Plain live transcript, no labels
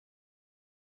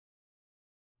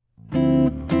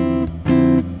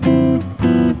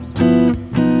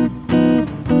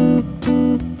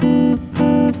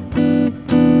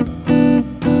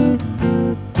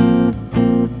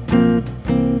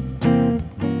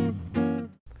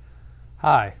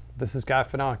Hi, this is Guy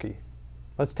Funaki.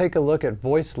 Let's take a look at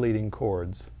voice leading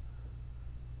chords.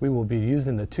 We will be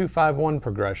using the 2-5-1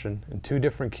 progression in two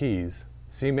different keys,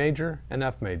 C major and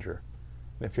F major.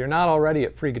 And if you're not already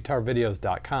at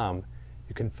freeguitarvideos.com,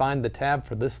 you can find the tab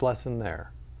for this lesson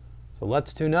there. So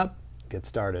let's tune up and get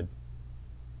started.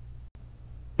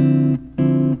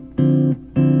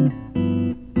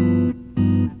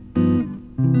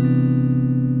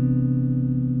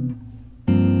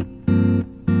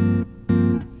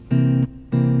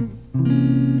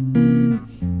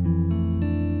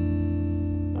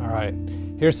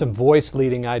 Here's some voice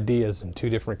leading ideas in two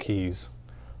different keys.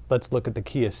 Let's look at the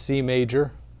key of C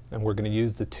major, and we're going to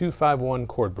use the 2-5-1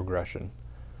 chord progression.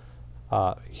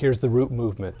 Here's the root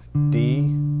movement: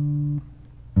 D,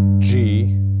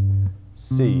 G,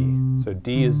 C. So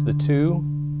D is the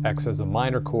 2, X is the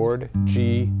minor chord,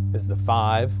 G is the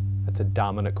 5, that's a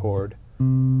dominant chord,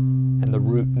 and the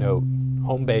root note,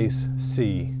 home bass,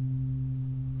 C.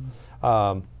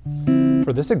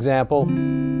 For this example,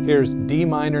 here's D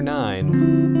minor 9,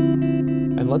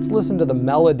 and let's listen to the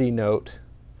melody note,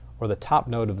 or the top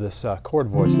note of this chord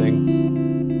voicing.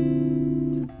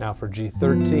 Now for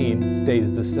G13,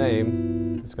 stays the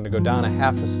same. It's going to go down a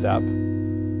half a step.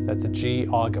 That's a G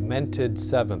augmented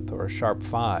 7th, or a sharp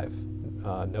 5,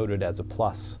 noted as a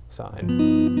plus sign.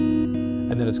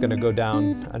 And then it's going to go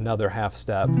down another half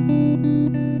step.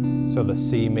 So the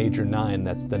C major 9,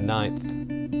 that's the 9th.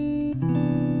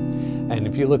 And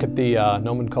if you look at the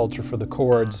nomenclature for the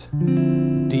chords,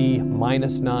 D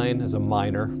minus 9 is a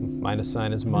minor, minus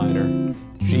sign is minor.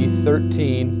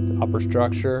 G13, upper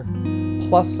structure,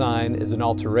 plus sign is an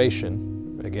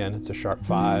alteration. Again, it's a sharp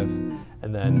 5.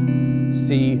 And then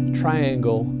C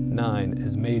triangle 9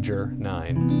 is major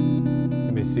 9.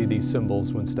 You may see these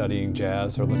symbols when studying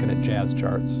jazz or looking at jazz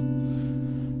charts.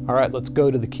 All right, let's go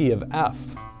to the key of F.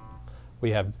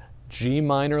 We have G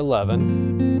minor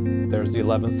 11, there's the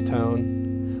 11th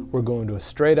tone. We're going to a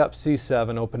straight up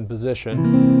C7 open position,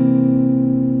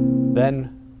 then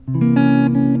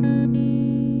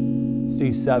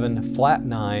C7 flat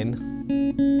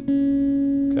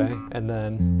 9, okay, and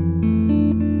then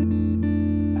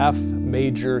F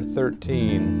major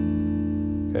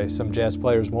 13. Okay, some jazz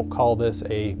players won't call this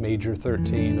a major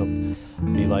 13. It'll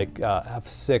be like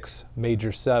F6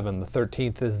 major 7. The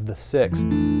 13th is the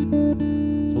 6th.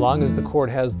 As long as the chord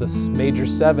has this major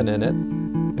 7 in it,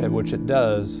 which it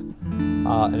does,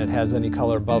 and it has any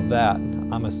color above that,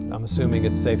 I'm assuming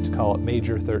it's safe to call it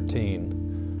major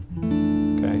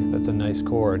 13. Okay, that's a nice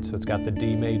chord, so it's got the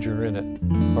D major in it,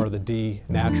 or the D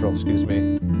natural, excuse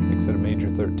me, makes it a major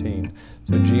 13.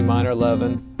 So G minor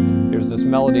 11, here's this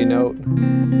melody note,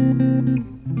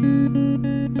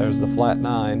 there's the flat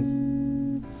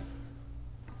 9,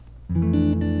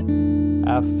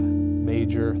 F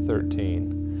major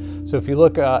 13. So if you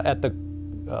look at the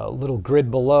little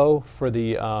grid below for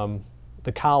the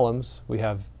columns, we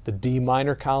have the D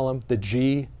minor column, the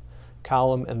G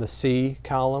column, and the C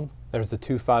column. There's the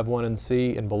 2-5-1 and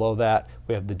C, and below that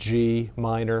we have the G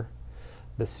minor,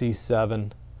 the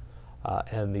C7,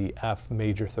 and the F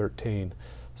major 13.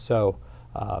 So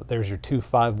there's your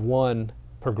 2-5-1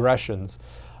 progressions.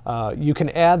 You can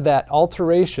add that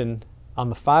alteration on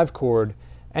the 5 chord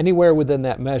anywhere within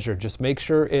that measure. Just make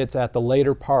sure it's at the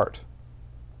later part.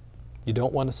 You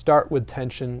don't want to start with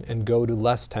tension and go to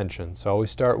less tension. So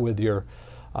always start with your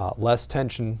less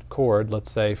tension chord.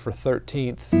 Let's say for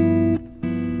 13th,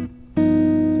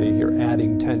 see, you're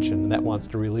adding tension and that wants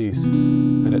to release,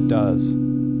 and it does.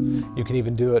 You can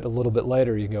even do it a little bit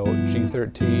later. You go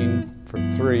G13 for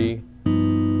 3,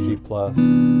 G plus,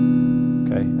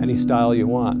 okay, any style you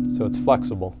want. So it's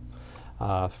flexible.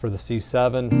 For the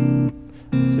C7,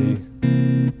 let's see.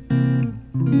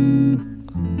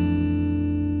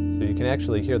 So you can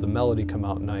actually hear the melody come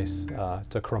out nice.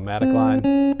 It's a chromatic line.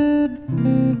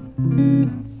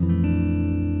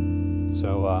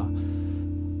 So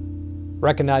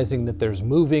recognizing that there's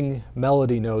moving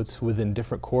melody notes within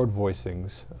different chord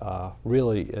voicings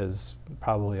really is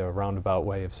probably a roundabout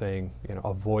way of saying, you know,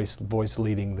 a voice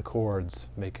leading the chords,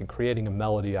 creating a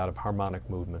melody out of harmonic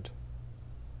movement.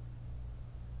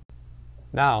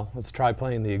 Now, let's try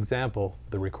playing the example,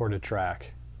 the recorded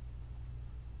track.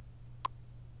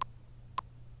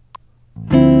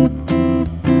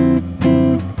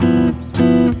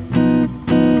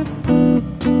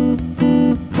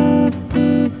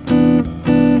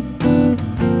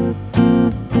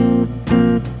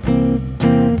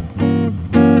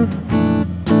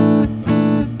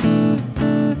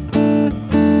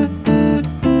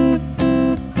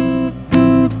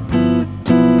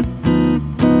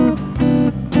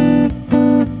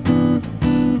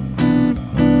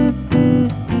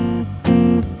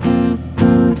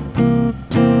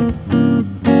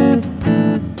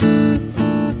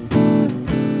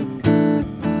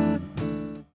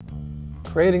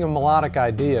 Creating a melodic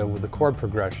idea with the chord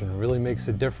progression really makes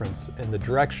a difference in the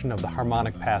direction of the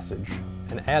harmonic passage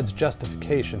and adds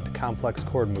justification to complex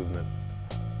chord movement.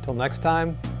 Till next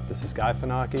time, this is Guy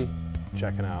Funaki,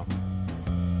 checking out.